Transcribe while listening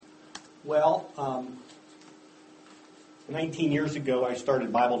Well, 19 years ago, I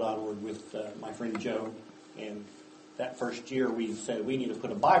started Bible.org with my friend Joe, and that first year we said we need to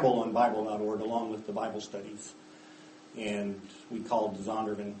put a Bible on Bible.org along with the Bible studies. And we called the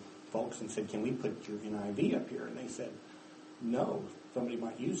Zondervan folks and said, can we put your NIV up here? And they said, no, somebody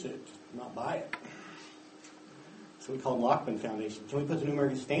might use it, not buy it. So we called Lockman Foundation. Can we put the New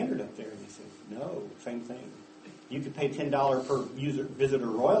American Standard up there? And they said, no, same thing. You could pay $10 per visitor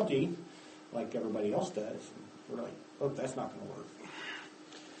royalty like everybody else does. And we're like, oh, that's not going to work.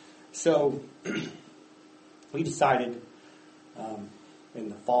 So we decided in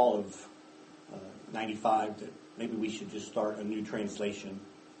the fall of 95 that maybe we should just start a new translation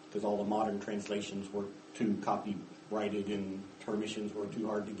because all the modern translations were too copyrighted and permissions were too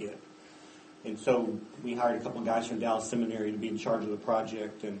hard to get. And so we hired a couple of guys from Dallas Seminary to be in charge of the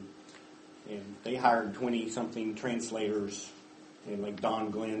project, and they hired 20-something translators, and like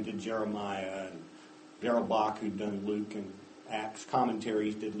Don Glenn did Jeremiah, and Darrell Bach, who'd done Luke and Acts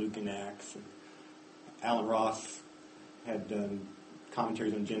commentaries, did Luke and Acts, and Alan Ross had done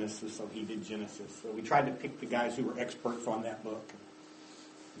commentaries on Genesis, so he did Genesis. So we tried to pick the guys who were experts on that book.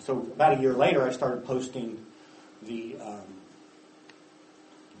 So about a year later, I started posting the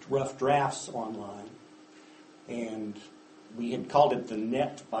rough drafts online, and we had called it the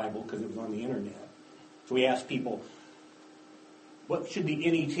Net Bible because it was on the internet. So we asked people, what should the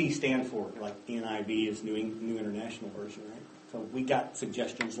NET stand for? Like NIV is New International Version, right? So we got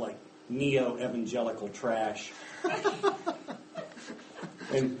suggestions like neo-evangelical trash.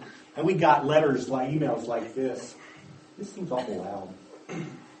 and we got letters, like emails like this. This seems awful loud. I'm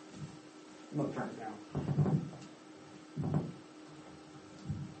going to turn it down.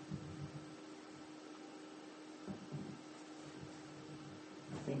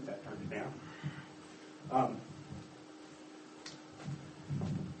 I think that turned it down.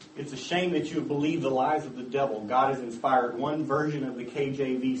 It's a shame that you have believed the lies of the devil. God has inspired one version of the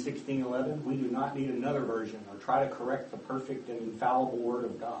KJV 1611. We do not need another version or try to correct the perfect and infallible Word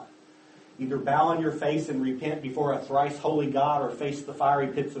of God. Either bow on your face and repent before a thrice holy God or face the fiery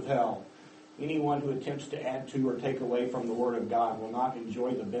pits of hell. Anyone who attempts to add to or take away from the Word of God will not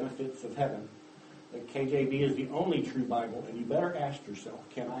enjoy the benefits of heaven. The KJV is the only true Bible, and you better ask yourself,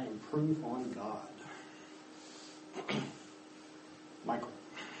 can I improve on God? Michael.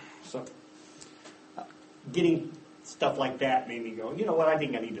 So, getting stuff like that made me go, you know what, I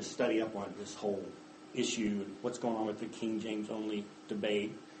think I need to study up on this whole issue and what's going on with the King James only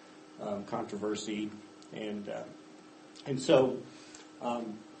debate, controversy, and so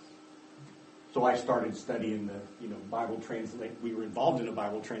I started studying the Bible translation. We were involved in a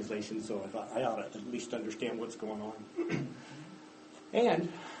Bible translation, so I thought I ought to at least understand what's going on.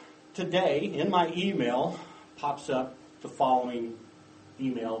 And today, in my email, pops up the following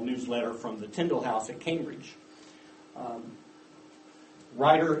email newsletter from the Tyndale House at Cambridge.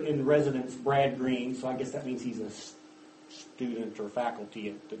 Writer in residence Brad Green, so I guess that means he's a student or faculty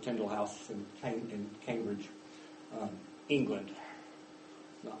at the Tyndale House in Cambridge, England,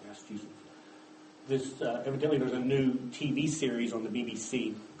 not Massachusetts. Evidently there's a new TV series on the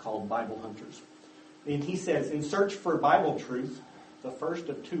BBC called Bible Hunters. And he says, in search for Bible truth, the first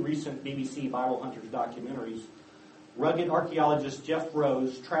of two recent BBC Bible Hunters documentaries, rugged archaeologist Jeff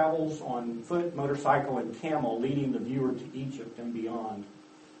Rose travels on foot, motorcycle, and camel, leading the viewer to Egypt and beyond,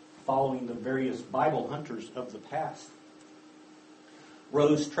 following the various Bible hunters of the past.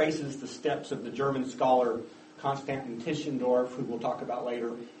 Rose traces the steps of the German scholar Konstantin Tischendorf, who we'll talk about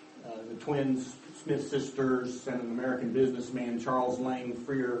later, the twins, Smith sisters, and an American businessman, Charles Lang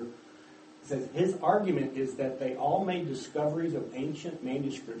Freer. Says his argument is that they all made discoveries of ancient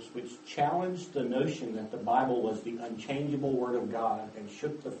manuscripts which challenged the notion that the Bible was the unchangeable Word of God and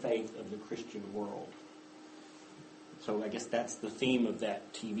shook the faith of the Christian world. So I guess that's the theme of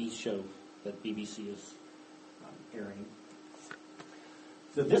that TV show that BBC is airing.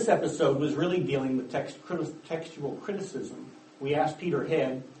 So this episode was really dealing with textual criticism. We asked Peter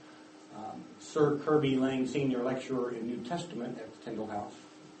Head, Sir Kirby Lang Senior Lecturer in New Testament at the Tyndale House,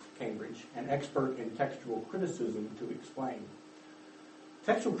 Cambridge, an expert in textual criticism, to explain.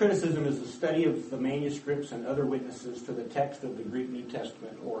 Textual criticism is the study of the manuscripts and other witnesses to the text of the Greek New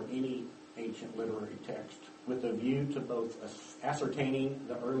Testament or any ancient literary text, with a view to both ascertaining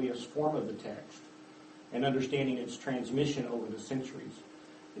the earliest form of the text and understanding its transmission over the centuries.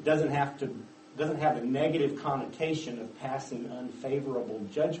 It doesn't have a negative connotation of passing unfavorable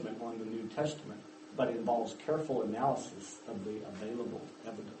judgment on the New Testament, but involves careful analysis of the available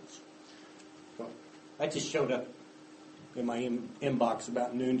evidence. So that just showed up in my inbox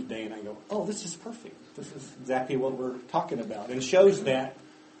about noon today, and I go, oh, this is perfect. This is exactly what we're talking about. And shows that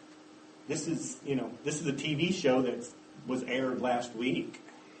this is a TV show that was aired last week.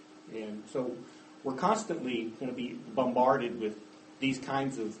 And so we're constantly going to be bombarded with these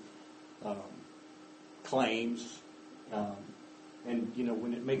kinds of claims. And,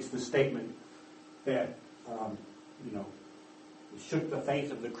 when it makes the statement that, it shook the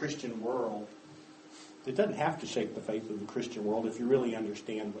faith of the Christian world, it doesn't have to shake the faith of the Christian world if you really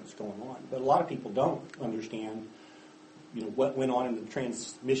understand what's going on. But a lot of people don't understand, what went on in the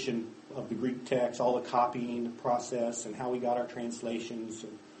transmission of the Greek text, all the copying process, and how we got our translations.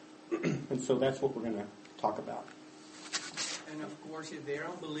 And so that's what we're going to talk about. And of course, if they're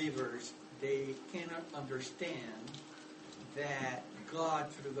unbelievers, they cannot understand that God,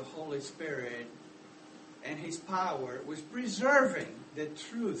 through the Holy Spirit and His power, was preserving the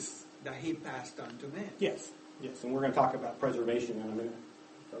truth that He passed on to men. Yes, and we're going to talk about preservation in a minute.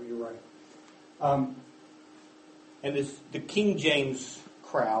 So you're right. And the King James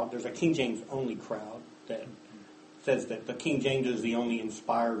crowd, there's a King James only crowd that says that the King James is the only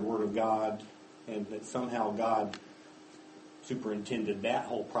inspired Word of God, and that somehow God superintended that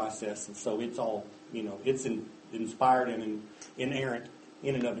whole process, and so it's all, it's inspired and inerrant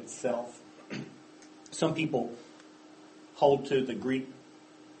in and of itself. Some people hold to the Greek,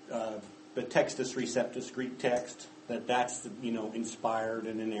 the Textus Receptus Greek text, that's inspired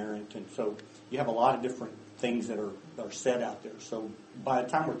and inerrant, and so you have a lot of different things that are said out there. So by the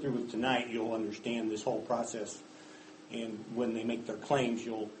time we're through with tonight, you'll understand this whole process, and when they make their claims,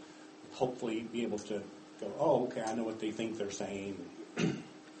 you'll hopefully be able to go, oh, okay, I know what they think they're saying.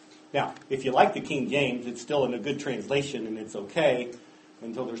 Now, if you like the King James, it's still in a good translation, and it's okay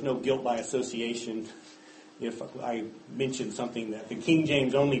until there's no guilt by association. If I mention something that the King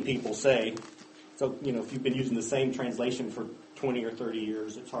James only people say, so, if you've been using the same translation for 20 or 30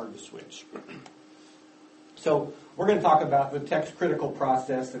 years, it's hard to switch. So we're going to talk about the text critical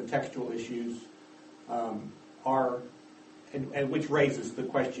process and textual issues, and which raises the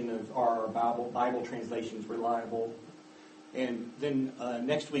question of, are Bible translations reliable? And then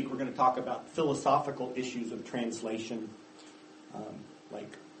next week we're going to talk about philosophical issues of translation,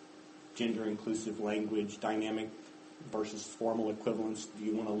 like gender-inclusive language, dynamic versus formal equivalence. Do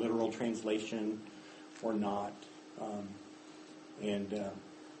you want a literal translation or not? And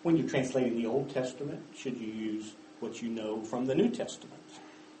when you're translating the Old Testament, should you use what you know from the New Testament?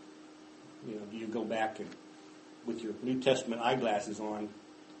 Do you go back and, with your New Testament eyeglasses on,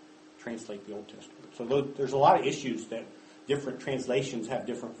 translate the Old Testament? So there's a lot of issues that different translations have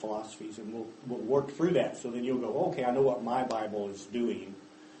different philosophies, and we'll work through that. So then you'll go, okay, I know what my Bible is doing.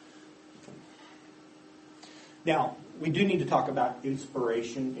 Now, we do need to talk about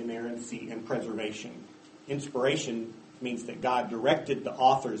inspiration, inerrancy, and preservation. Inspiration means that God directed the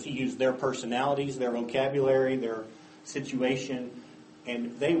authors. He used their personalities, their vocabulary, their situation,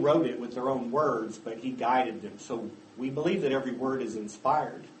 and they wrote it with their own words, but He guided them. So we believe that every word is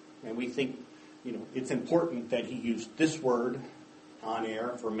inspired, and we think, it's important that He used this word on air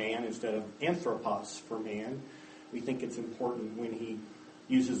for man instead of anthropos for man. We think it's important when He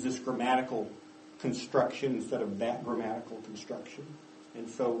uses this grammatical construction instead of that grammatical construction. And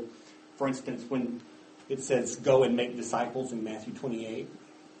so, for instance, when it says, go and make disciples in Matthew 28,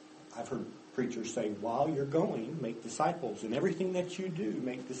 I've heard preachers say, while you're going, make disciples. In everything that you do,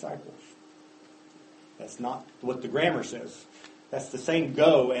 make disciples. That's not what the grammar says. That's the same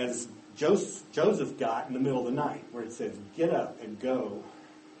go as Joseph got in the middle of the night, where it says, get up and go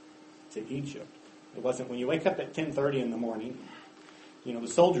to Egypt. It wasn't when you wake up at 10:30 in the morning, the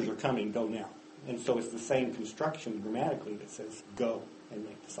soldiers are coming, go now. And so it's the same construction grammatically that says, go and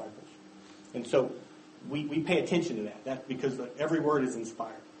make disciples. And so we pay attention to that. That's because every word is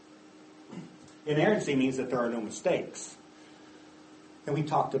inspired. Inerrancy means that there are no mistakes. And we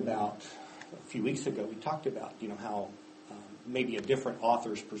talked about, a few weeks ago, how maybe a different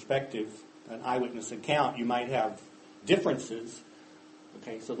author's perspective, an eyewitness account, you might have differences.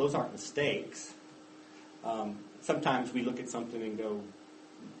 Okay, so those aren't mistakes. Sometimes we look at something and go,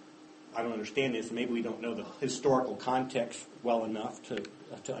 I don't understand this, and maybe we don't know the historical context well enough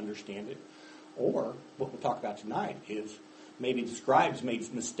to understand it. Or, what we'll talk about tonight is maybe the scribes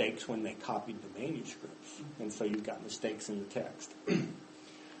made mistakes when they copied the manuscripts, and so you've got mistakes in the text.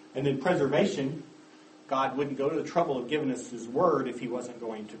 And then preservation, God wouldn't go to the trouble of giving us His Word if He wasn't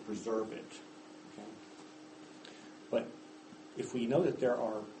going to preserve it. Okay? But if we know that there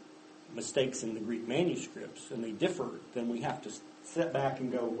are mistakes in the Greek manuscripts, and they differ, then we have to sit back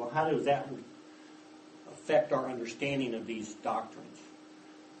and go, well, how does that affect our understanding of these doctrines?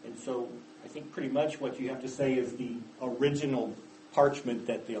 And so I think pretty much what you have to say is the original parchment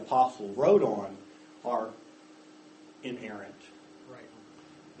that the apostle wrote on are inerrant. Right.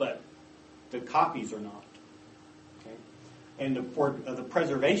 But the copies are not. Okay? And the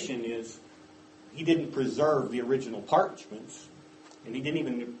preservation is, he didn't preserve the original parchments, and he didn't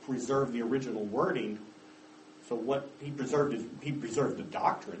even preserve the original wording. So what he preserved is, he preserved the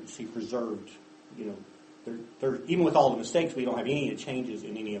doctrines. He preserved, even with all the mistakes, we don't have any changes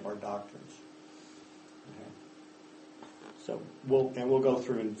in any of our doctrines. Okay. So we'll go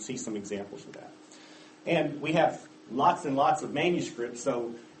through and see some examples of that. And we have lots and lots of manuscripts.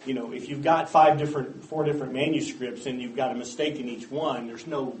 So if you've got 4 different manuscripts and you've got a mistake in each one, there's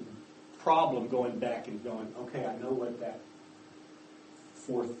no problem going back and going, okay, I know what that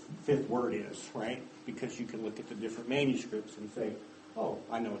 5th word is, right? Because you can look at the different manuscripts and say, oh,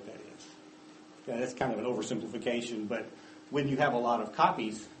 I know what that is. Okay, that's kind of an oversimplification, but when you have a lot of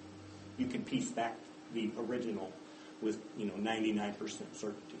copies, you can piece back the original with 99%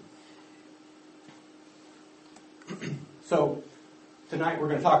 certainty. So tonight we're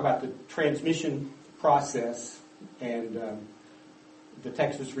going to talk about the transmission process and the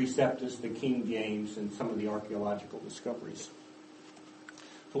Textus Receptus, the King James, and some of the archaeological discoveries.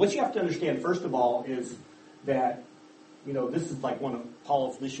 So what you have to understand, first of all, is that, this is like one of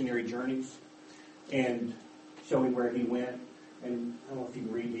Paul's missionary journeys and showing where he went. And I don't know if you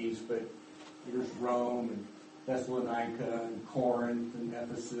can read these, but here's Rome and Thessalonica and Corinth and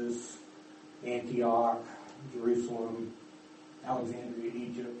Ephesus, Antioch, Jerusalem, Alexandria,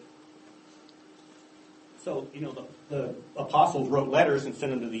 Egypt. So, the apostles wrote letters and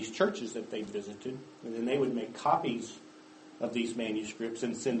sent them to these churches that they visited, and then they would make copies of these manuscripts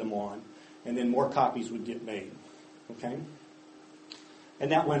and send them on, and then more copies would get made. Okay?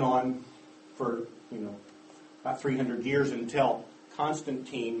 And that went on for, about 300 years until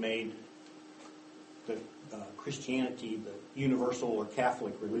Constantine made the Christianity the universal or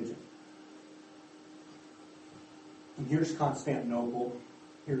Catholic religion. And here's Constantinople.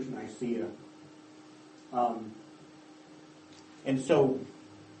 Here's Nicaea. And so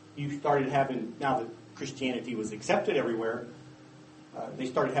you started having, now that Christianity was accepted everywhere, they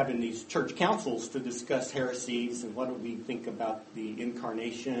started having these church councils to discuss heresies and what do we think about the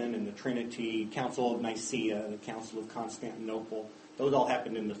Incarnation and the Trinity, Council of Nicaea, the Council of Constantinople. Those all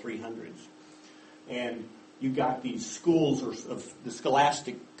happened in the 300s. And you got these schools of the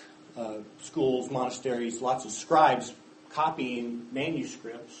scholastic schools, monasteries, lots of scribes copying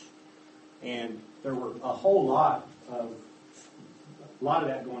manuscripts. And there were a lot of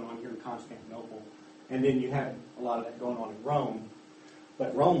that going on here in Constantinople. And then you had a lot of that going on in Rome.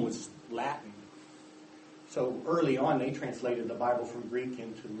 But Rome was Latin. So early on, they translated the Bible from Greek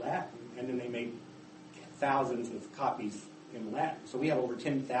into Latin, and then they made thousands of copies in Latin. So we have over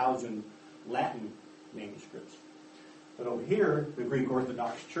 10,000 Latin manuscripts. But over here, the Greek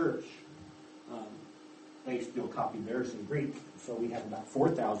Orthodox Church, they still copy theirs in Greek. So we have about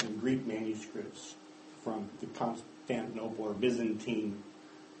 4,000 Greek manuscripts from the Constantinople or Byzantine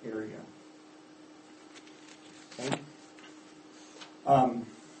area. Okay?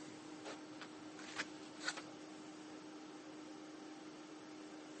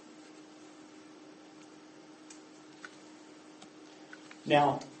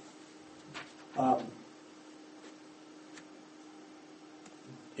 Now,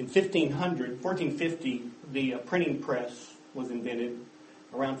 in 1450, the printing press was invented.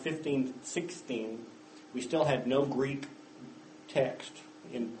 Around 1516, we still had no Greek text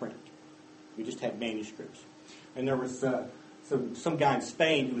in print. We just had manuscripts. And there was some guy in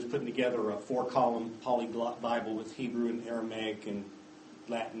Spain who was putting together a 4-column polyglot Bible with Hebrew and Aramaic and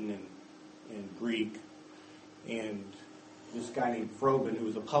Latin and Greek. And this guy named Froben, who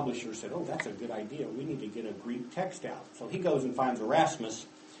was a publisher, said, oh, that's a good idea. We need to get a Greek text out. So he goes and finds Erasmus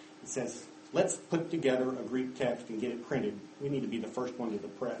and says, let's put together a Greek text and get it printed. We need to be the first one to the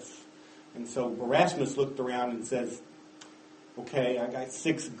press. And so Erasmus looked around and says, okay, I got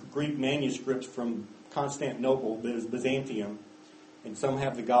 6 Greek manuscripts from Constantinople, Byzantium, and some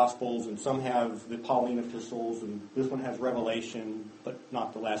have the Gospels, and some have the Pauline epistles, and this one has Revelation, but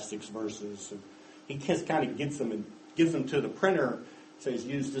not the last 6 verses. And he just kind of gets them and gives them to the printer, says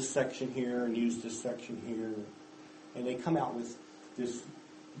use this section here and use this section here, and they come out with this.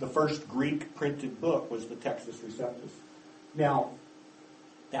 The first Greek printed book was the Textus Receptus. Now,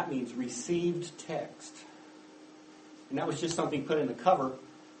 that means received text. And that was just something put in the cover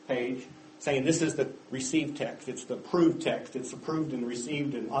page saying this is the received text. It's the approved text. It's approved and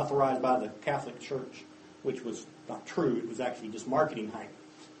received and authorized by the Catholic Church, which was not true. It was actually just marketing hype.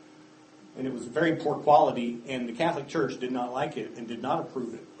 And it was very poor quality, and the Catholic Church did not like it and did not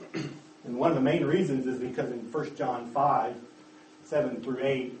approve it. And one of the main reasons is because in 1 John 5, 7 through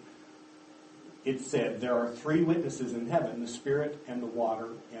 8, it said, there are 3 witnesses in heaven, the Spirit and the water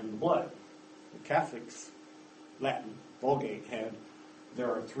and the blood. The Catholics, Latin, Vulgate had,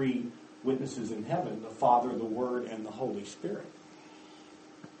 there are three witnesses in heaven, the Father, the Word, and the Holy Spirit.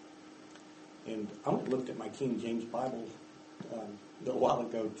 And I went and looked at my King James Bible a little while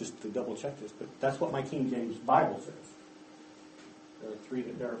ago just to double check this, but that's what my King James Bible says. There are three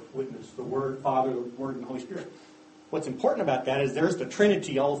that bear witness, the Word, Father, the Word, and the Holy Spirit. What's important about that is there's the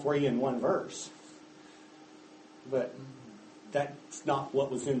Trinity all three in one verse. But that's not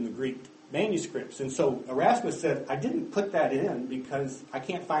what was in the Greek manuscripts. And so Erasmus said, I didn't put that in because I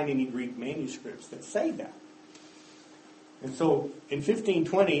can't find any Greek manuscripts that say that. And so in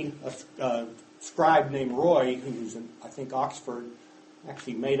 1520, a scribe named Roy, who was in, I think, Oxford,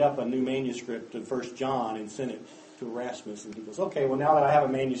 actually made up a new manuscript of 1 John and sent it to Erasmus. And he goes, okay, well, now that I have a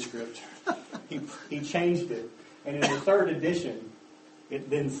manuscript, he changed it. And in the third edition, it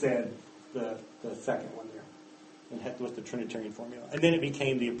then said the second one there, and had with the Trinitarian formula. And then it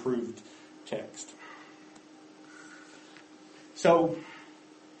became the approved text. So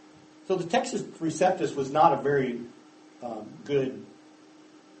the Textus Receptus was not a very good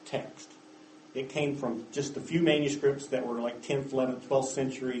text. It came from just a few manuscripts that were like 10th, 11th, 12th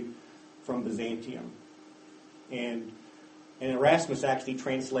century from Byzantium. And Erasmus actually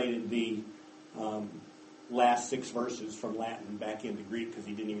translated the last 6 verses from Latin back into Greek because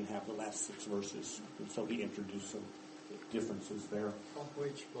he didn't even have the last 6 verses. And so he introduced some differences there. Of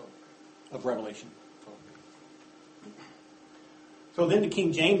which book? Of Revelation. So then the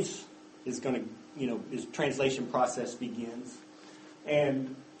King James is going to, his translation process begins.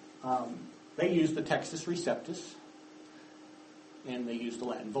 And they use the Textus Receptus and they use the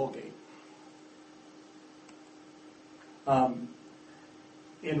Latin Vulgate.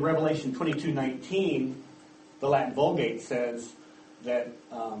 In Revelation 22:19, the Latin Vulgate says that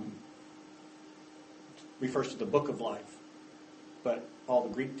refers to the book of life, but all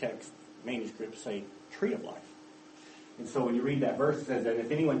the Greek text manuscripts say tree of life. And so when you read that verse, it says that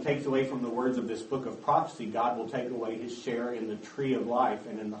if anyone takes away from the words of this book of prophecy, God will take away his share in the tree of life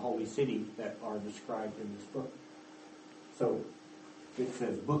and in the holy city that are described in this book. So it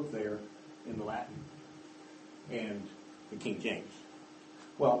says book there in the Latin and the King James.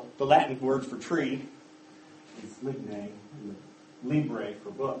 Well, the Latin word for tree is ligne, and the libre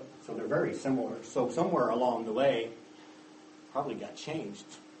for book. So they're very similar. So somewhere along the way, probably got changed.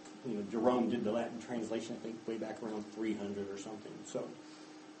 Jerome did the Latin translation, I think, way back around 300 or something. So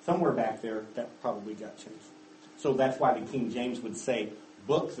somewhere back there, that probably got changed. So that's why the King James would say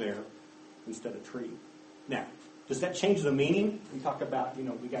book there instead of tree. Now, does that change the meaning? We talk about,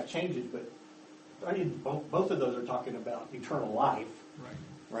 we got changes, but both of those are talking about eternal life.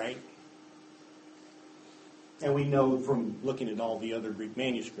 Right? And we know from looking at all the other Greek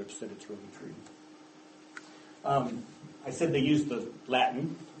manuscripts that it's really true. I said they used the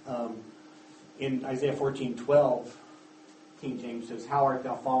Latin. In Isaiah 14:12, King James says, "How art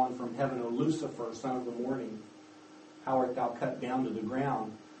thou fallen from heaven, O Lucifer, son of the morning? How art thou cut down to the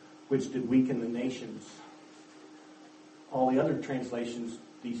ground, which did weaken the nations?" All the other translations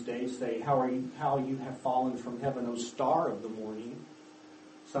these days say, how you have fallen from heaven, O star of the morning,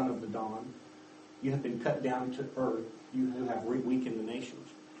 son of the dawn. You have been cut down to earth, you who have weakened the nations.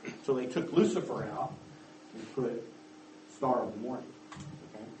 So they took Lucifer out and put star of the morning.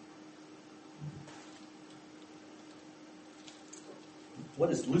 Okay? What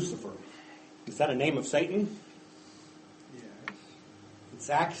is Lucifer? Is that a name of Satan? Yes. It's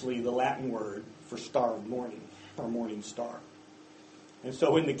actually the Latin word for star of morning, or morning star. And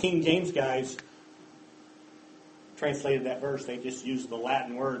so when the King James guys translated that verse, they just used the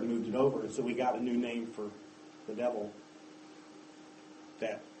Latin word and moved it over. And so we got a new name for the devil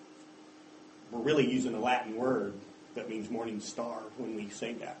that we're really using a Latin word that means morning star when we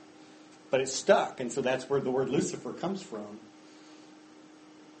say that. But it's stuck, and so that's where the word Lucifer comes from.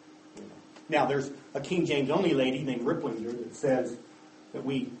 Now, there's a King James only lady named Ripplinger that says that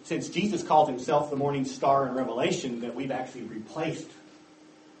since Jesus called himself the morning star in Revelation, that we've actually replaced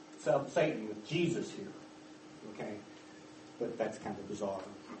Satan with Jesus here. Okay? But that's kind of bizarre.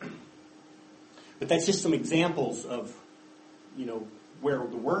 But that's just some examples of, where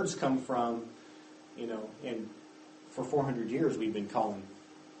the words come from, and for 400 years we've been calling,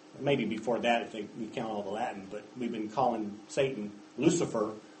 maybe before that if we count all the Latin, but we've been calling Satan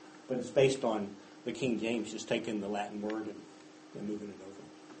Lucifer, but it's based on the King James just taking the Latin word and moving it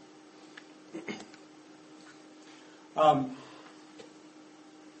over.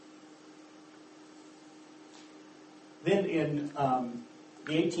 Then in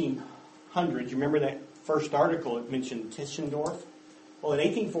the 1800s, you remember that first article, it mentioned Tischendorf? Well, in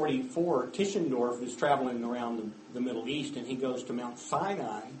 1844, Tischendorf is traveling around the Middle East, and he goes to Mount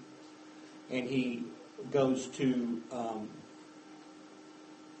Sinai, and he goes to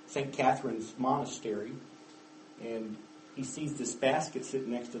St. Catherine's Monastery, and he sees this basket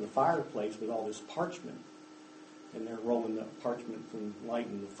sitting next to the fireplace with all this parchment, and they're rolling the parchment and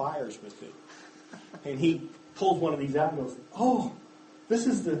lighting the fires with it. And he pulls one of these out and goes, "Oh, this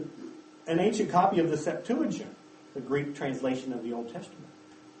is an ancient copy of the Septuagint, the Greek translation of the Old Testament.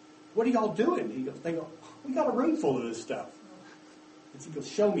 What are y'all doing?" They go, "We got a room full of this stuff." And he goes,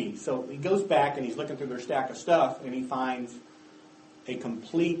 "Show me." So he goes back and he's looking through their stack of stuff, and he finds a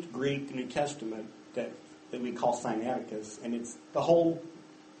complete Greek New Testament that we call Sinaiticus, and it's the whole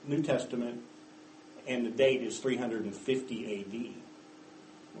New Testament, and the date is 350 A.D.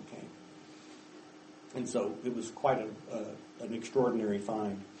 Okay, and so it was quite an extraordinary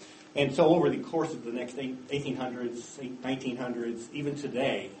find. And so over the course of the next 1800s, 1900s, even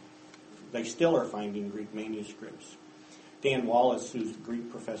today, they still are finding Greek manuscripts. Dan Wallace, who's a Greek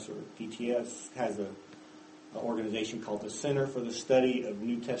professor at PTS, has an organization called the Center for the Study of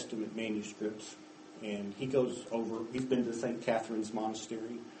New Testament Manuscripts. And he goes over, he's been to St. Catherine's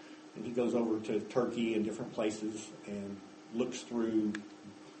Monastery, and he goes over to Turkey and different places and looks through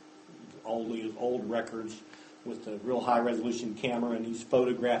all these old records with a real high-resolution camera, and he's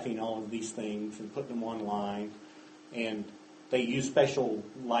photographing all of these things and putting them online. And they use special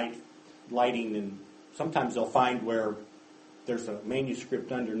lighting, and sometimes they'll find where there's a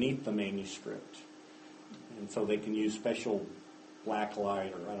manuscript underneath the manuscript. And so they can use special black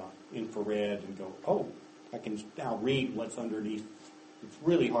light or infrared and go, "Oh, I can now read what's underneath." It's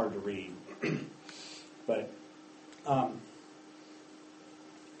really hard to read. But I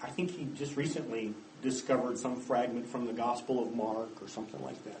think he just recently discovered some fragment from the Gospel of Mark or something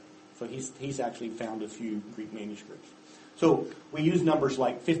like that. So he's actually found a few Greek manuscripts. So we use numbers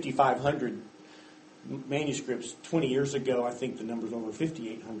like 5,500 manuscripts. 20 years ago, I think the number's over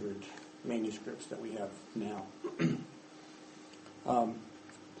 5,800 manuscripts that we have now.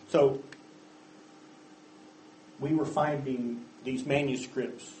 So we were finding these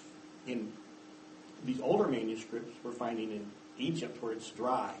manuscripts in these older manuscripts we're finding in Egypt where it's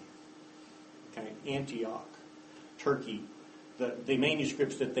dry. Okay, Antioch, Turkey, the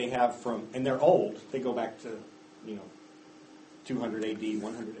manuscripts that they have from, and they're old. They go back to 200 A.D.,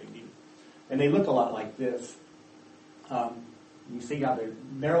 100 A.D., and they look a lot like this. You see how they're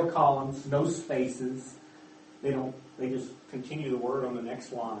narrow columns, no spaces. They just continue the word on the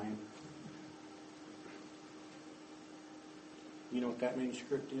next line. You know what that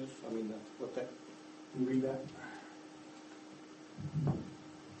manuscript is? Can you read that?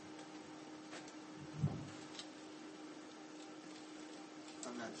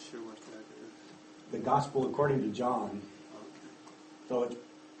 I'm not sure what that is. The Gospel according to John. Okay. So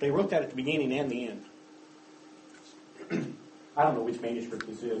they wrote that at the beginning and the end. I don't know which manuscript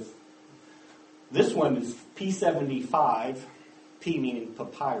this is. This one is P75, P meaning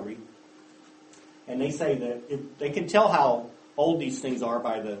papyri. And they say that they can tell how old these things are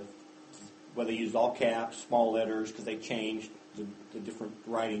by whether they used all caps, small letters, because they changed the different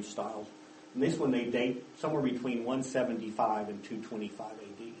writing styles. And this one they date somewhere between 175 and 225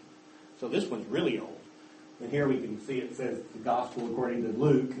 A.D. So this one's really old. And here we can see it says the Gospel according to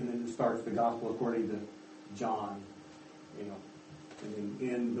Luke, and then it starts the Gospel according to John. And then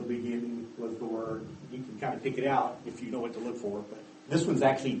in the beginning was the Word. You can kind of pick it out if you know what to look for. But this one's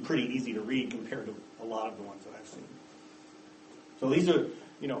actually pretty easy to read compared to a lot of the ones that I've seen. So these are,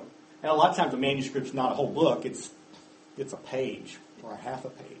 and a lot of times a manuscript's not a whole book. It's a page or a half a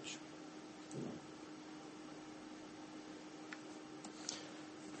page.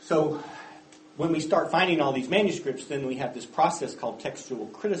 So when we start finding all these manuscripts, then we have this process called textual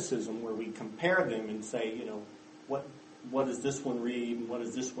criticism where we compare them and say, what does this one read and what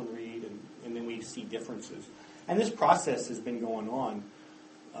does this one read, and then we see differences. And this process has been going on.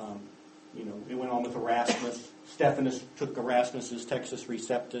 It went on with Erasmus. Stephanus took Erasmus's Textus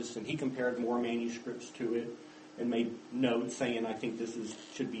Receptus, and he compared more manuscripts to it and made notes saying, I think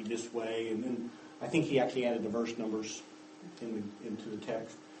should be this way. And then I think he actually added the verse numbers into the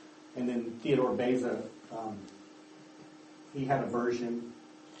text. And then Theodore Beza, he had a version,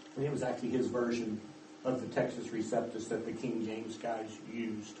 and it was actually his version of the Textus Receptus that the King James guys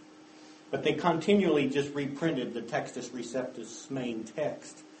used. But they continually just reprinted the Textus Receptus main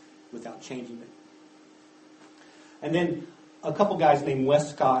text without changing it. And then a couple guys named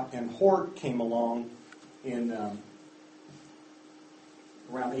Westcott and Hort came along in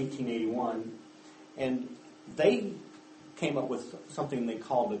around 1881, and they came up with something they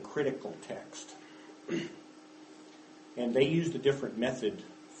called a critical text. And they used a different method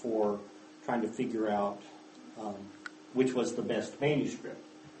for trying to figure out which was the best manuscript.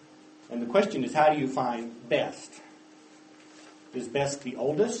 And the question is, how do you find best? Is best the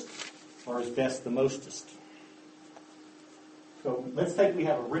oldest, or is best the mostest? So let's take we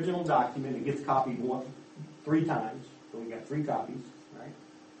have an original document. It gets copied 3 times. So we got 3 copies, right?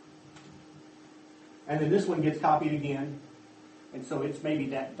 And then this one gets copied again. And so it's maybe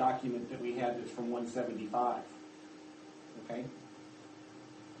that document that we had that's from 175. Okay?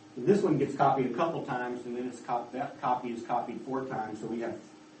 So this one gets copied a couple times, and then that copy is copied 4 times. So we have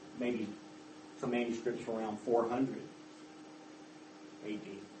maybe some manuscripts from around 400 AD.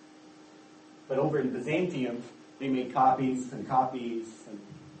 But over in Byzantium, they made copies, and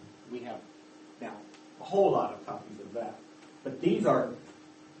we have now a whole lot of copies of that. But these are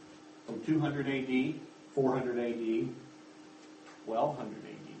from 200 AD, 400 AD, 1200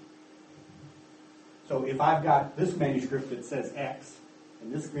 AD. So if I've got this manuscript that says X,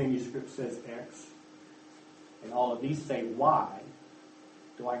 and this manuscript says X, and all of these say Y,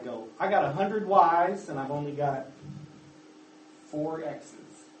 do I go, I got 100 Ys, and I've only got 4 X's?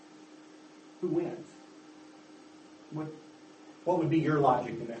 Who wins? What would be your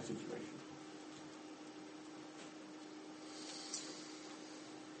logic in that situation?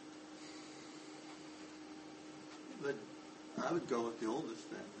 But I would go with the oldest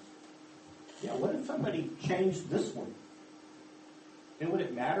then. Yeah, what if somebody changed this one? And would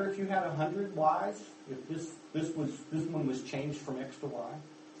it matter if you had 100 Ys? If this one was changed from X to Y?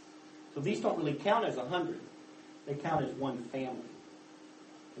 So these don't really count as 100. They count as one family.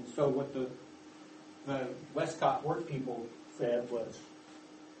 And so what the Westcott work people said was,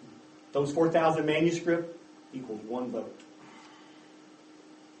 those 4,000 manuscript equals 1 vote.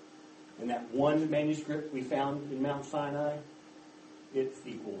 And that one manuscript we found in Mount Sinai, it's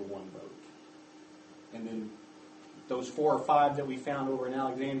equal to 1 vote. And then those 4 or 5 that we found over in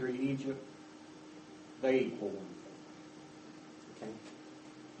Alexandria, Egypt, they equal 1 vote. Okay?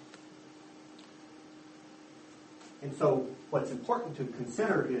 And so what's important to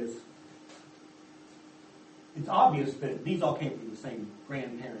consider is, it's obvious that these all came from the same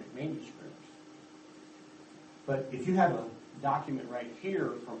grandparent manuscripts. But if you have a document right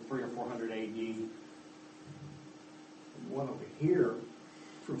here from 300 or 400 AD, and one over here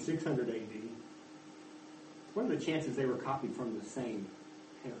from 600 AD, what are the chances they were copied from the same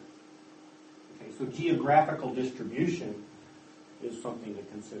parent? Okay, so geographical distribution is something to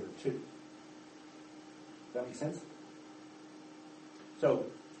consider too. Does that make sense? So,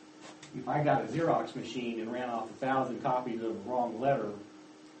 if I got a Xerox machine and ran off 1,000 copies of the wrong letter,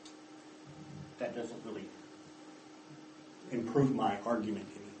 that doesn't really improve my argument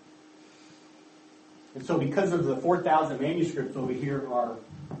any. And so because of the 4,000 manuscripts over here are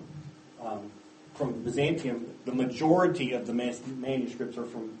from Byzantium, the majority of the manuscripts are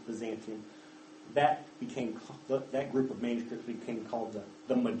from Byzantium. That group of manuscripts became called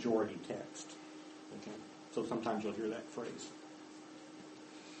the majority text. Okay? So sometimes you'll hear that phrase.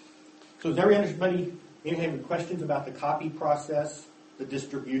 So does everybody have any questions about the copy process, the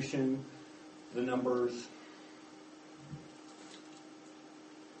distribution, the numbers?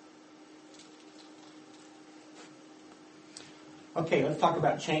 Okay, let's talk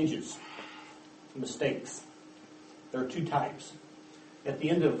about changes, mistakes. There are 2 types. At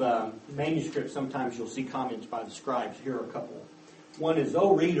the end of manuscripts, sometimes you'll see comments by the scribes. Here are a couple. One is,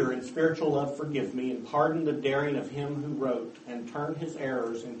 O reader, in spiritual love forgive me, and pardon the daring of him who wrote, and turn his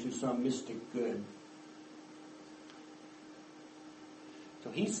errors into some mystic good. So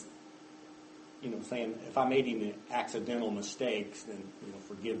he's, saying, if I made any accidental mistakes, then,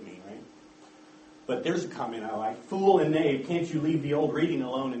 forgive me, right? But there's a comment I like. Fool and knave, can't you leave the old reading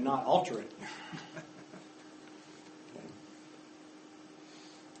alone and not alter it? Okay.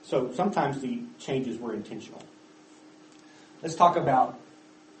 So sometimes the changes were intentional. Let's talk about,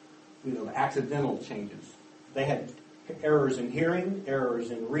 the accidental changes. They had errors in hearing, errors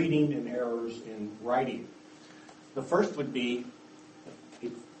in reading, and errors in writing. The first would be,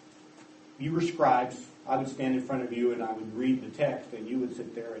 if you were scribes, I would stand in front of you and I would read the text, and you would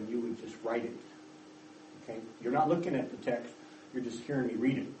sit there and you would just write it. Okay? You're not looking at the text, you're just hearing me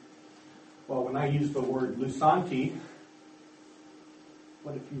read it. Well, when I use the word lusanti,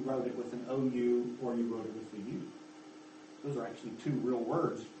 what if you wrote it with an O-U or you wrote it with a U? Those are actually 2 real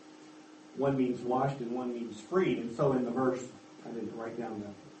words. One means washed and one means freed. And so in the verse, I didn't write down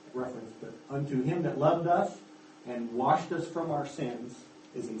the reference, but unto him that loved us and washed us from our sins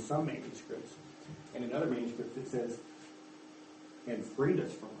is in some manuscripts. And in other manuscripts it says, and freed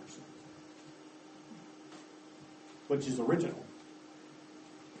us from our sins. Which is original.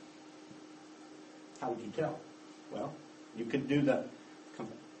 How would you tell? Well, you could do the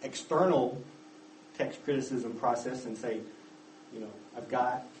external text criticism process and say, I've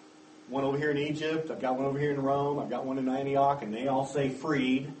got one over here in Egypt, I've got one over here in Rome, I've got one in Antioch, and they all say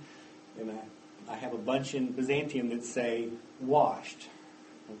freed. And I have a bunch in Byzantium that say washed.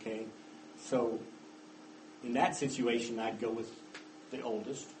 Okay? So, in that situation, I'd go with the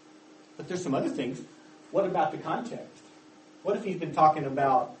oldest. But there's some other things. What about the context? What if he's been talking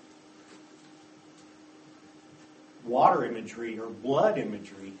about water imagery or blood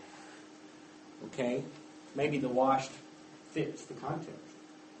imagery? Okay? Maybe the washed fits the context.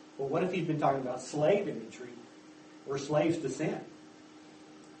 But what if he's been talking about slave imagery or slaves to sin?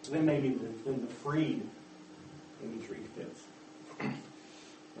 Then maybe the freed imagery fits.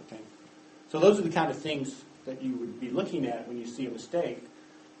 Okay? So those are the kind of things that you would be looking at when you see a mistake.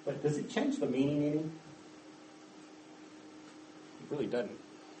 But does it change the meaning any? It really doesn't.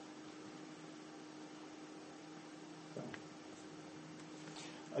 So.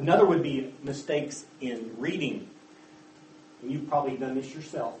 Another would be mistakes in reading. And you've probably done this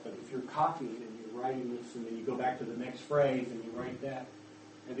yourself, but if you're copying and you're writing this and then you go back to the next phrase and you write that,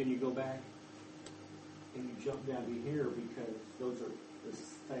 and then you go back and you jump down to here because those are the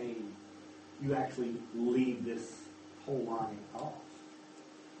same. You actually leave this whole line off.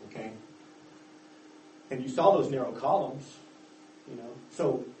 Okay? And you saw those narrow columns,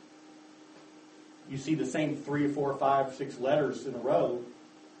 So you see the same 3 or 4 or 5 or 6 letters in a row,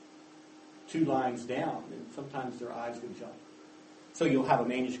 2 lines down, and sometimes their eyes would jump. So you'll have a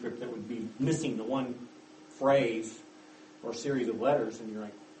manuscript that would be missing the one phrase or series of letters, and you're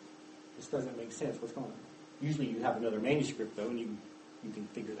like, this doesn't make sense. What's going on? Usually you have another manuscript, though, and you can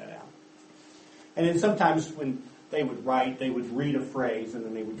figure that out. And then sometimes when they would write, they would read a phrase, and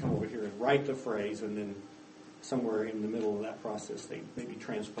then they would come over here and write the phrase, and then somewhere in the middle of that process, they maybe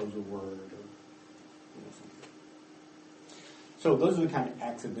transpose a word or something. So those are the kind of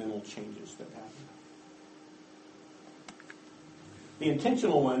accidental changes that happen. The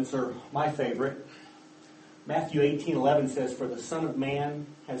intentional ones are my favorite. Matthew 18:11 says, "For the Son of Man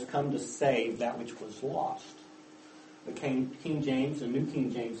has come to save that which was lost." The King James and New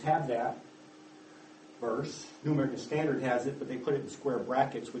King James have that verse. New American Standard has it, but they put it in square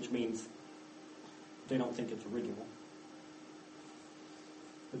brackets, which means they don't think it's original.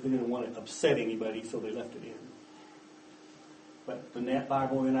 But they didn't want to upset anybody, so they left it in. But the Net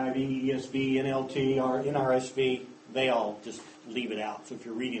Bible, NIV, ESV, NLT, or NRSV, they all just leave it out. So if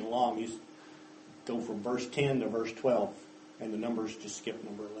you're reading along, you go from verse 10 to verse 12, and the numbers just skip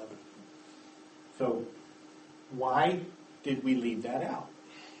number 11. So why did we leave that out?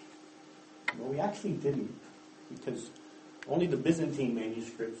 Well, we actually didn't, because only the Byzantine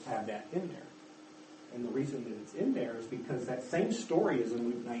manuscripts have that in there. And the reason that it's in there is because that same story is in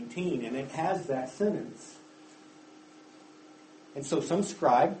Luke 19, and it has that sentence. And so some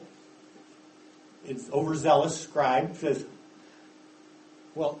scribe, it's overzealous scribe, says,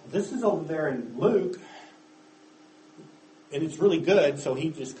 well, this is over there in Luke, and it's really good, so he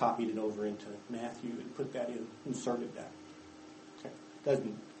just copied it over into Matthew and put that in, inserted that. Okay.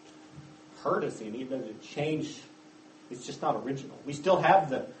 Doesn't hurt us any, it doesn't change, it's just not original. We still have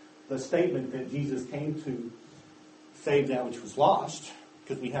the statement that Jesus came to save that which was lost,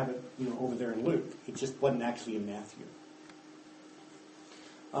 because we have it over there in Luke. It just wasn't actually in Matthew.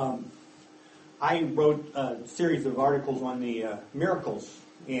 I wrote a series of articles on the miracles,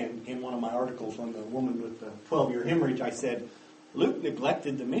 and in one of my articles on the woman with the 12-year hemorrhage, I said, Luke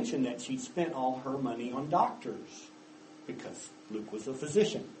neglected to mention that she'd spent all her money on doctors, because Luke was a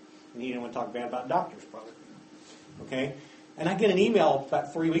physician, and he didn't want to talk bad about doctors, probably. Okay? And I get an email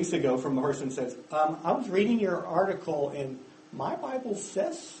about 3 weeks ago from a person who says, I was reading your article, and my Bible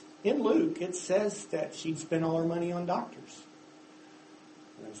says, in Luke, it says that she'd spent all her money on doctors.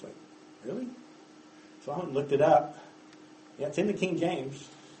 And I was like, really? So I went and looked it up. Yeah, it's in the King James.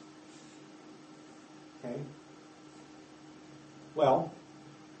 Okay. Well,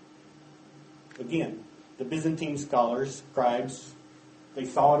 again, the Byzantine scholars, scribes, they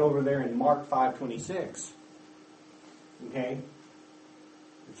saw it over there in Mark 5:26. Okay?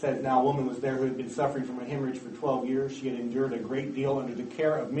 It says, now a woman was there who had been suffering from a hemorrhage for 12 years. She had endured a great deal under the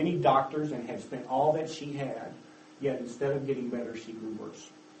care of many doctors and had spent all that she had. Yet instead of getting better, she grew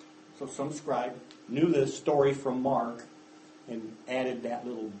worse. So some scribe knew the story from Mark and added that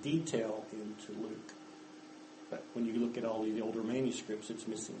little detail into Luke. But when you look at all the older manuscripts, it's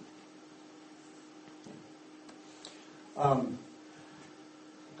missing.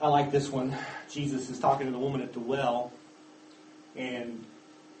 I like this one. Jesus is talking to the woman at the well, and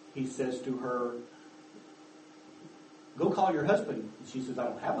he says to her, go call your husband. And she says, I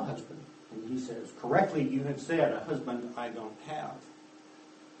don't have a husband. And he says, correctly you have said, a husband I don't have.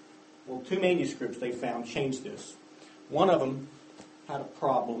 Well, 2 manuscripts they found changed this. One of them had a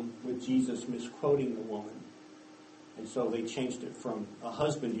problem with Jesus misquoting the woman. And so they changed it from a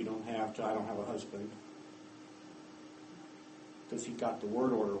husband you don't have to I don't have a husband. Because he got the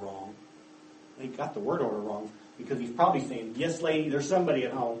word order wrong. He got the word order wrong because he's probably saying, yes, lady, there's somebody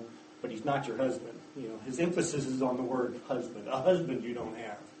at home, but he's not your husband. You know, his emphasis is on the word husband. A husband you don't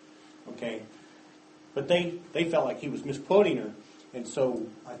have. Okay? But they felt like he was misquoting her. And so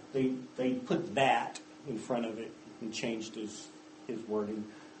they put that in front of it and changed his wording.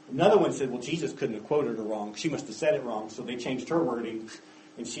 Another one said, well, Jesus couldn't have quoted her wrong. She must have said it wrong. So they changed her wording.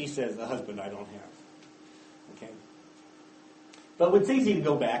 And she says, the husband I don't have. Okay? But it's easy to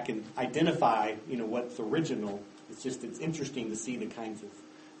go back and identify, what's original. It's interesting to see the kinds of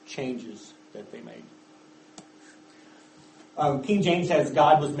changes that they made. King James has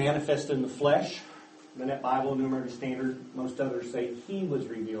God was manifested in the flesh. The Net Bible, New American Standard, most others say he was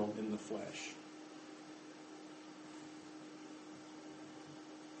revealed in the flesh.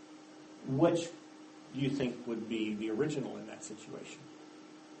 Which do you think would be the original in that situation?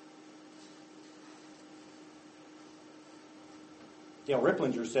 Dale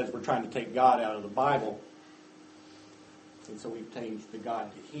Ripplinger says we're trying to take God out of the Bible, and so we've changed the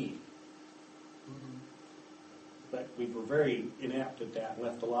God to he. Mm-hmm. But we were very inept at that,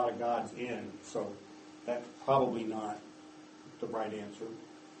 left a lot of gods in, so that's probably not the right answer.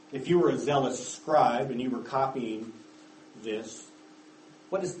 If you were a zealous scribe and you were copying this,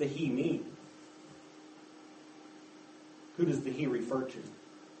 what does the he mean? Who does the he refer to?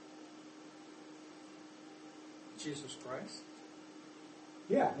 Jesus Christ.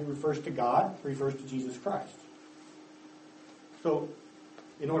 Yeah, it refers to God, refers to Jesus Christ. So,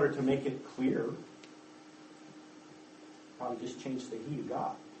 in order to make it clear, probably just change the he to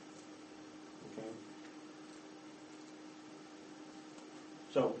God. Okay?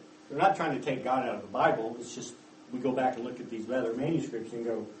 So, we're not trying to take God out of the Bible. It's just we go back and look at these other manuscripts and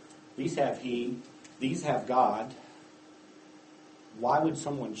go, these have he, these have God. Why would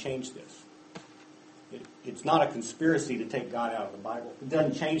someone change this? It's not a conspiracy to take God out of the Bible. It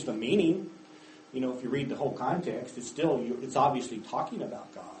doesn't change the meaning. If you read the whole context, it's obviously talking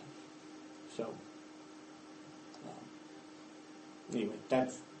about God. So, anyway,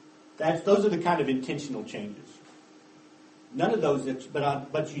 those are the kind of intentional changes. None of those,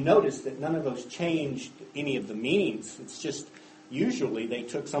 but you notice that none of those changed any of the meanings. It's just usually they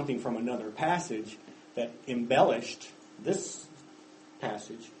took something from another passage that embellished this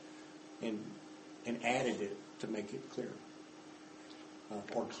passage and added it to make it clear,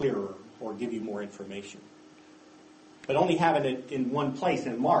 or clearer, or give you more information. But only having it in one place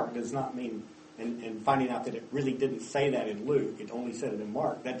in Mark does not mean, and finding out that it really didn't say that in Luke, it only said it in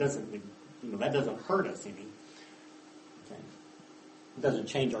Mark. That doesn't hurt us any. Okay? It doesn't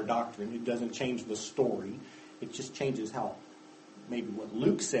change our doctrine. It doesn't change the story. It just changes maybe what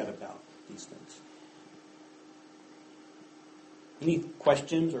Luke said about these things. Any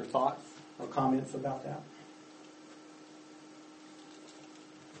questions or thoughts or comments about that?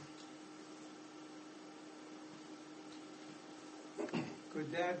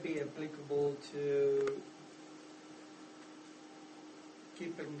 Could that be applicable to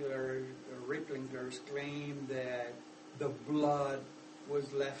Ripplinger's claim that the blood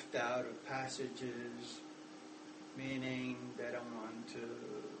was left out of passages, meaning they don't want to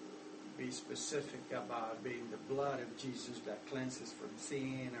be specific about being the blood of Jesus that cleanses from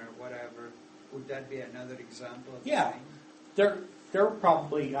sin or whatever? Would that be another example of Yeah. the same? There are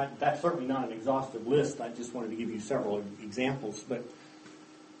probably, that's certainly not an exhaustive list. I just wanted to give you several examples. But,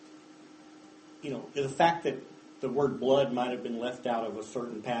 the fact that the word blood might have been left out of a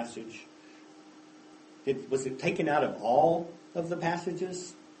certain passage, was it taken out of all of the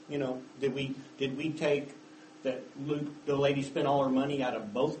passages? Did we take that Luke, the lady spent all her money out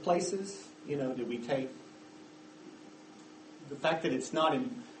of both places? Did we take the fact that it's not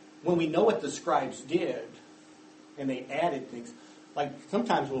in, when we know what the scribes did and they added things, like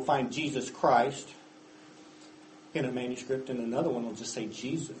sometimes we'll find Jesus Christ in a manuscript and another one will just say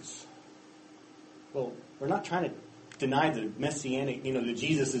Jesus. Well, we're not trying to deny the messianic, that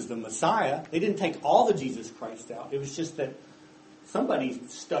Jesus is the Messiah. They didn't take all the Jesus Christ out. It was just that somebody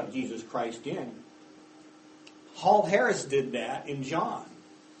stuck Jesus Christ in. Hall Harris did that in John,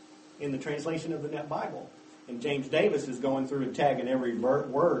 in the translation of the Net Bible. And James Davis is going through and tagging every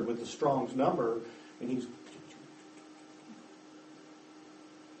word with the Strong's number, and he's...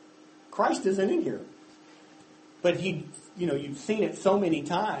 Christ isn't in here. But you've seen it so many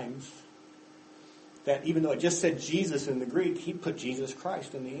times that even though it just said Jesus in the Greek, he put Jesus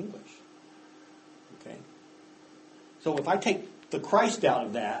Christ in the English. Okay? So if I take the Christ out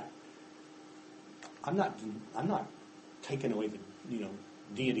of that, I'm not taking away the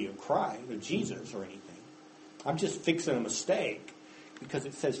deity of Christ or Jesus or anything. I'm just fixing a mistake because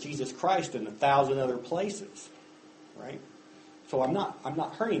it says Jesus Christ in 1,000 other places, right? So I'm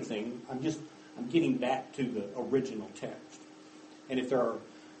not hurting anything. I'm getting back to the original text. And if there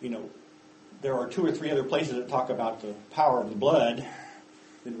are 2 or 3 other places that talk about the power of the blood,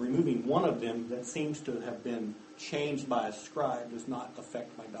 then removing one of them that seems to have been changed by a scribe does not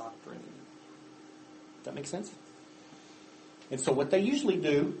affect my doctrine. Does that make sense? And so what they usually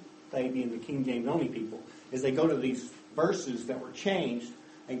do, they being the King James only people, is they go to these verses that were changed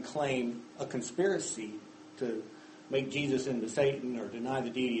and claim a conspiracy to make Jesus into Satan or deny the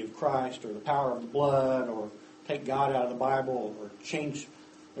deity of Christ or the power of the blood or take God out of the Bible or change.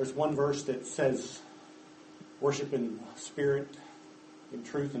 There's one verse that says worship in spirit, in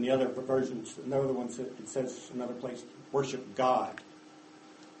truth, and the other versions, another one it says another place worship God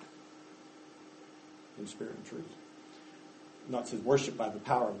in spirit and truth. No, it says worship by the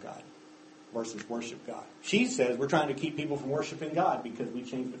power of God versus worship God. She says we're trying to keep people from worshiping God because we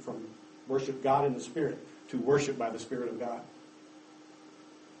changed it from worship God in the spirit to worship by the Spirit of God.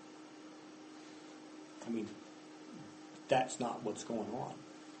 I mean, that's not what's going on.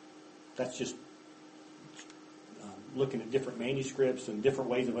 That's just looking at different manuscripts and different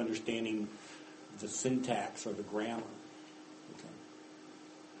ways of understanding the syntax or the grammar. Okay.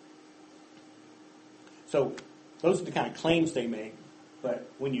 So those are the kind of claims they make. But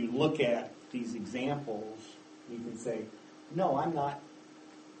when you look at these examples, you can say, no, I'm not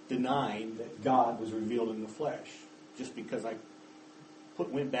denying that God was revealed in the flesh, just because I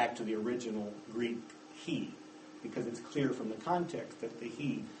went back to the original Greek he, because it's clear from the context that the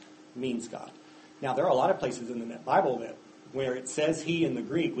he means God. Now, there are a lot of places in the Bible that where it says he in the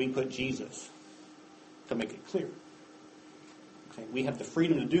Greek, we put Jesus to make it clear. Okay? We have the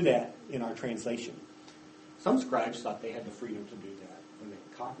freedom to do that in our translation. Some scribes thought they had the freedom to do that when they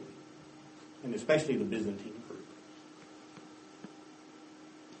copied, and especially the Byzantine group.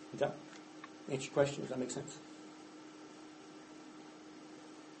 Does that answer your question? Does that make sense?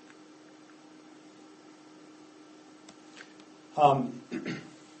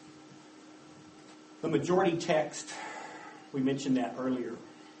 The majority text, we mentioned that earlier.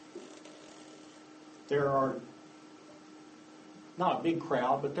 There are not a big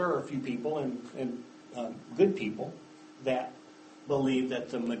crowd, but there are a few people and good people that believe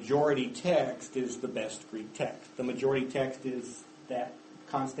that the majority text is the best Greek text. The majority text is that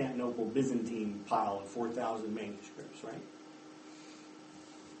Constantinople Byzantine pile of 4,000 manuscripts, right?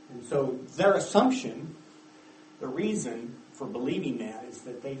 And so their assumption, the reason for believing that is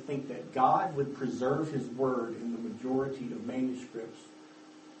that they think that God would preserve His Word in the majority of manuscripts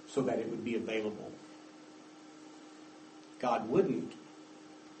so that it would be available. God wouldn't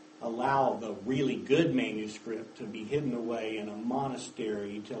allow the really good manuscript to be hidden away in a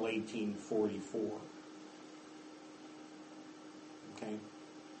monastery until 1844. Okay? Do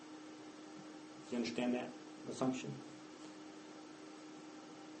you understand that assumption?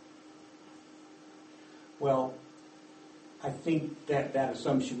 Well, I think that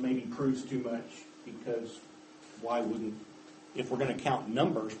assumption maybe proves too much, because if we're going to count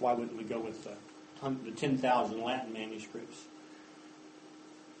numbers, why wouldn't we go with the 10,000 Latin manuscripts?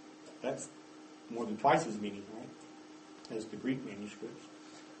 That's more than twice as many, right, as the Greek manuscripts.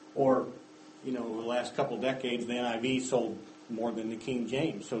 Or, the last couple of decades, the NIV sold more than the King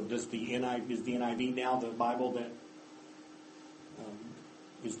James. So is the NIV now the Bible that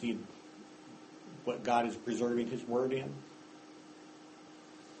is what God is preserving His Word in?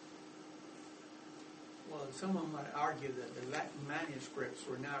 Well, someone might argue that the Latin manuscripts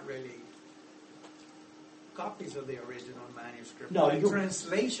were not really copies of the original manuscript. No, the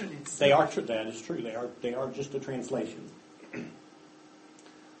translation itself. They are true. That is true. They are just a translation.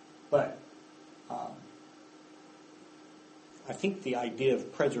 But I think the idea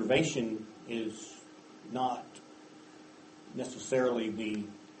of preservation is not necessarily the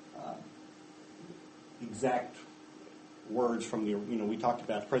exact words from the. We talked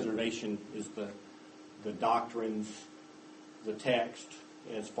about preservation is the doctrines, the text.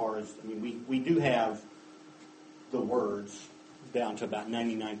 As far as we do have the words down to about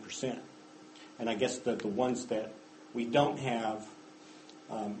 99%. And I guess that the ones that we don't have,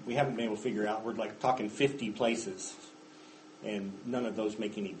 we haven't been able to figure out. We're like talking 50 places, and none of those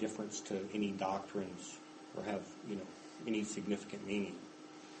make any difference to any doctrines or have any significant meaning.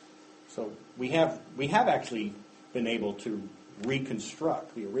 So we have actually been able to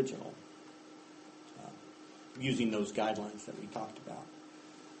reconstruct the original using those guidelines that we talked about.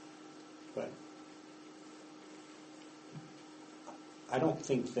 But I don't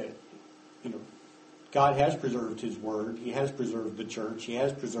think that, God has preserved His Word. He has preserved the church. He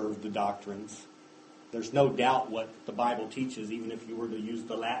has preserved the doctrines. There's no doubt what the Bible teaches, even if you were to use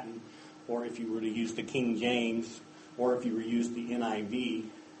the Latin, or if you were to use the King James, or if you were to use the NIV,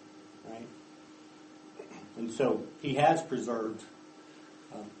 right? And so He has preserved.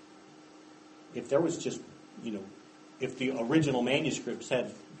 If there was just, if the original manuscripts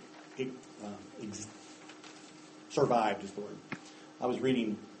had survived, is the word. I was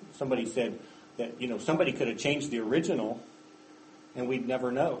reading, somebody said that, somebody could have changed the original and we'd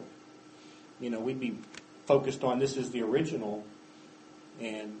never know. We'd be focused on this is the original,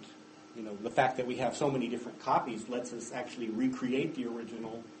 and, the fact that we have so many different copies lets us actually recreate the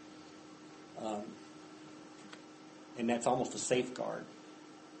original, and that's almost a safeguard.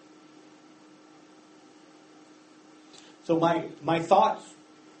 So my thoughts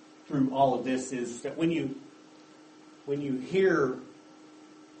through all of this is that when you hear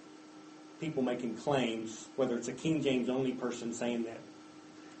people making claims, whether it's a King James only person saying that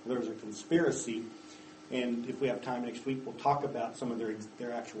there's a conspiracy, and if we have time next week, we'll talk about some of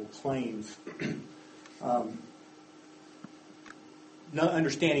their actual claims.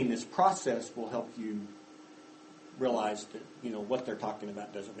 Understanding this process will help you realize that what they're talking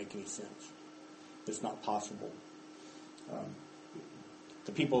about doesn't make any sense. It's not possible.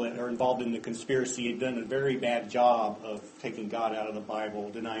 The people that are involved in the conspiracy have done a very bad job of taking God out of the Bible,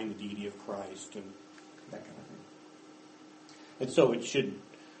 denying the deity of Christ, and that kind of thing. And so it should,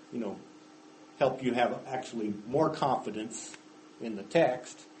 help you have actually more confidence in the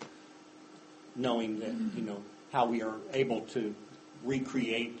text, knowing that, how we are able to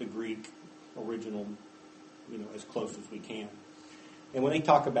recreate the Greek original, as close as we can. And when they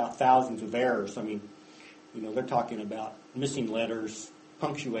talk about thousands of errors, they're talking about missing letters,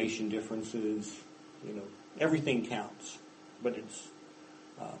 punctuation differences, everything counts. But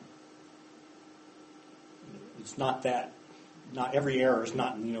it's not that, not every error is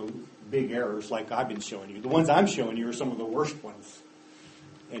not, big errors like I've been showing you. The ones I'm showing you are some of the worst ones.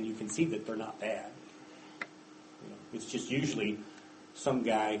 And you can see that they're not bad. It's just usually some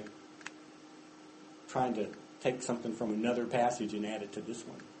guy trying to take something from another passage and add it to this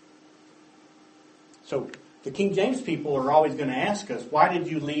one. So the King James people are always going to ask us, why did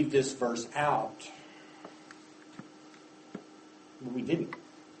you leave this verse out? Well, we didn't.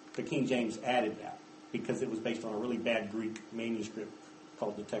 The King James added that because it was based on a really bad Greek manuscript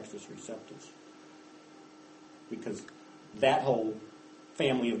called the Textus Receptus. Because that whole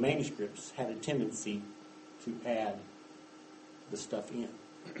family of manuscripts had a tendency to add the stuff in.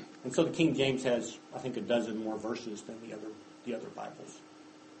 And so the King James has, I think, a dozen more verses than the other Bibles.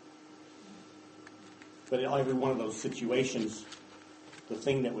 But in every one of those situations, the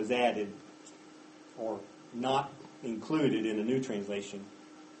thing that was added or not included in a new translation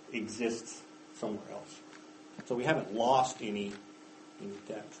exists somewhere else. So we haven't lost any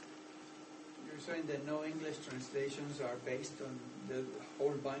text. You're saying that no English translations are based on the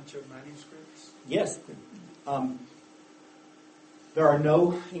whole bunch of manuscripts? Yes. There are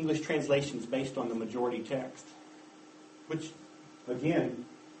no English translations based on the majority text. Which, again,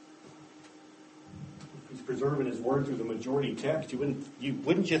 if He's preserving His Word through the majority text, wouldn't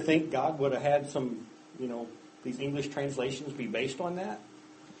you think God would have had some, these English translations be based on that?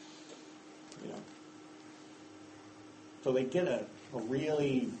 So they get a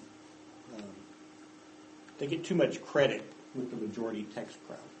really, they get too much credit with the majority text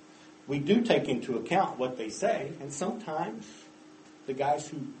crowd. We do take into account what they say, and sometimes the guys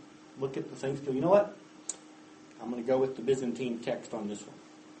who look at the things go, you know what? I'm going to go with the Byzantine text on this one.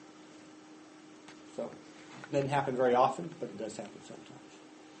 So it doesn't happen very often, but it does happen sometimes.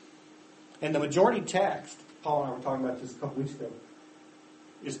 And the majority text, Paul and I were talking about this a couple weeks ago,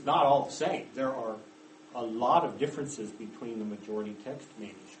 is not all the same. There are a lot of differences between the majority text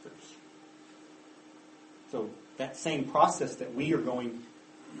manuscripts. So that same process that we are going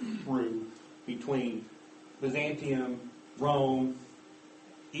through between Byzantium, Rome,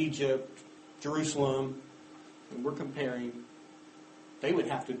 Egypt, Jerusalem, and we're comparing, they would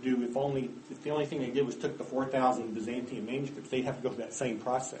have to do, if the only thing they did was took the 4,000 Byzantine manuscripts, they'd have to go through that same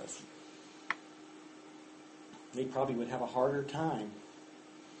process. They probably would have a harder time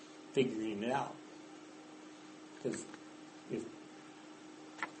figuring it out. Because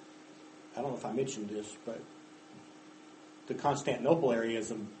I don't know if I mentioned this, but the Constantinople area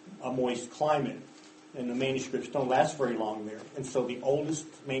is a moist climate, and the manuscripts don't last very long there. And so the oldest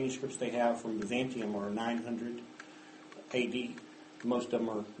manuscripts they have from Byzantium are 900 A.D. Most of them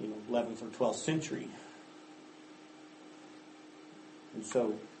are 11th or 12th century. And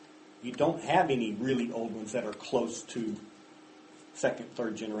so you don't have any really old ones that are close to second,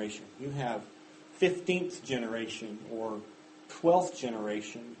 third generation. You have 15th generation or 12th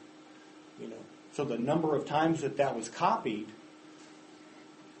generation. So the number of times that was copied,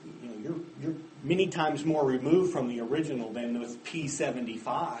 you're many times more removed from the original than with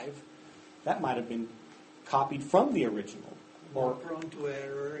P75. That might have been copied from the original. More prone to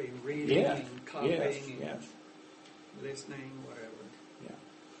error in reading and copying and listening, whatever. Yeah.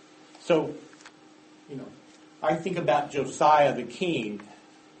 So, I think about Josiah the king.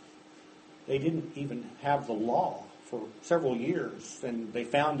 They didn't even have the law for several years, and they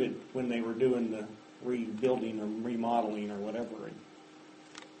found it when they were doing the rebuilding or remodeling or whatever.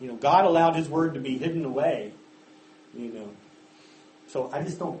 And, God allowed His word to be hidden away. So I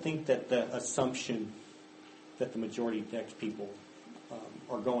just don't think that the assumption that the majority text people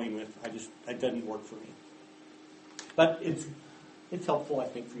are going with, it doesn't work for me. But it's helpful, I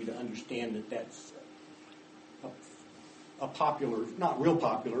think, for you to understand that that's a popular, not real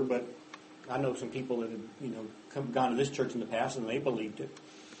popular, but I know some people that have, gone to this church in the past and they believed it.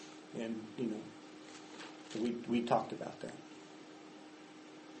 And, we talked about that.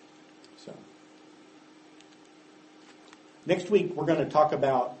 So, next week we're going to talk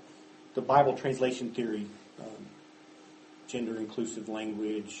about the Bible translation theory, gender-inclusive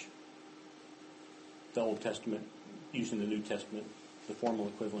language, the Old Testament, using the New Testament, the formal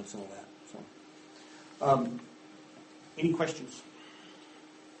equivalents and all that. So, any questions?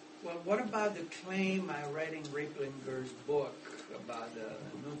 Well, what about the claim I read in Riplinger's book about the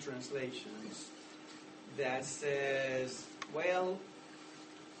new translations that says, well,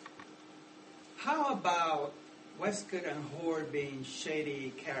 how about Westcott and Hort being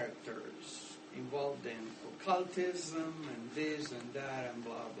shady characters involved in occultism and this and that and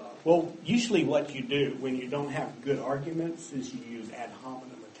blah, blah? Well, usually what you do when you don't have good arguments is you use ad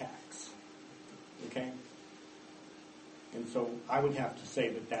hominem attacks. Okay? And so I would have to say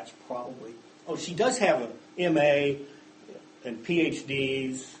that that's probably... Oh, she does have a MA and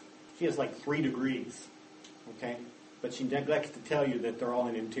PhDs. She has like 3 degrees. Okay? But she neglects to tell you that they're all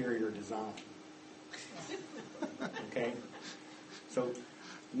in interior design. Okay? So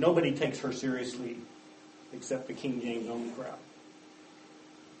nobody takes her seriously except the King James only crowd.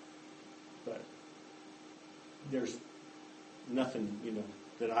 But there's nothing,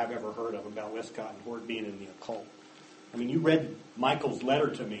 that I've ever heard of about Westcott and Hort being in the occult. I mean, you read Michael's letter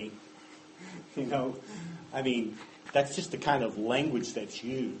to me. That's just the kind of language that's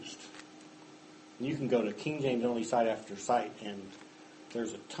used. And you can go to King James only site after site, and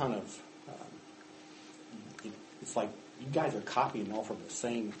there's a ton of... it's like you guys are copying all from the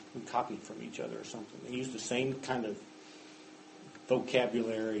same... We copied from each other or something. They use the same kind of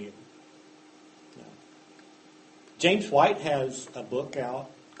vocabulary. James White has a book out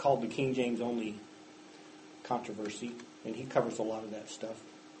called The King James Only Controversy, and he covers a lot of that stuff.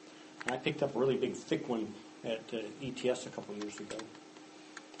 And I picked up a really big, thick one at ETS a couple of years ago.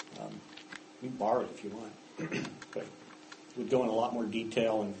 You can borrow it if you want. But it would go in a lot more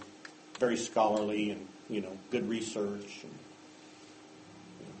detail and very scholarly and, good research. And,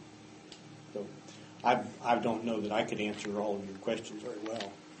 so I don't know that I could answer all of your questions very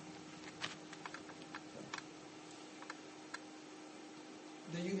well.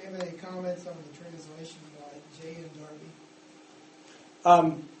 Do you have any comments on the translation by Jay and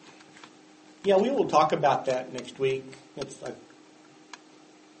Darby? Yeah, we will talk about that next week. I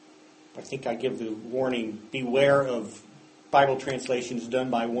think I give the warning, beware of Bible translations done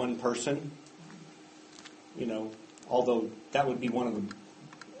by one person. Although that would be one of the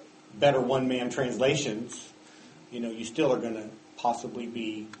better one-man translations, you still are going to possibly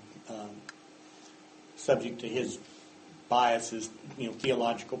be subject to his biases,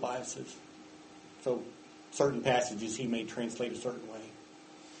 theological biases. So certain passages he may translate a certain way.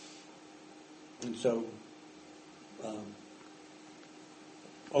 And so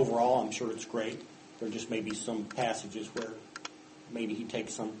overall, I'm sure it's great. There just may be some passages where maybe he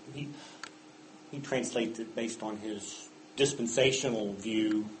takes he translates it based on his dispensational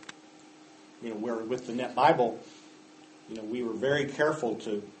view. Where with the Net Bible, we were very careful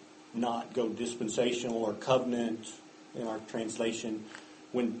to not go dispensational or covenant in our translation.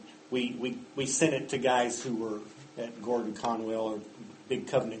 When we sent it to guys who were at Gordon Conwell, or big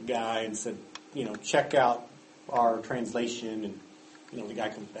covenant guy, and said, check out our translation, and the guy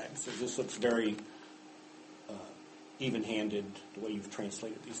comes back and says, this looks very even-handed, the way you've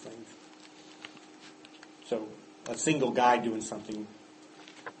translated these things. So a single guy doing something,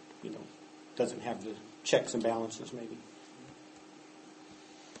 doesn't have the checks and balances, maybe.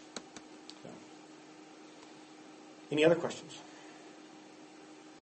 So. Any other questions?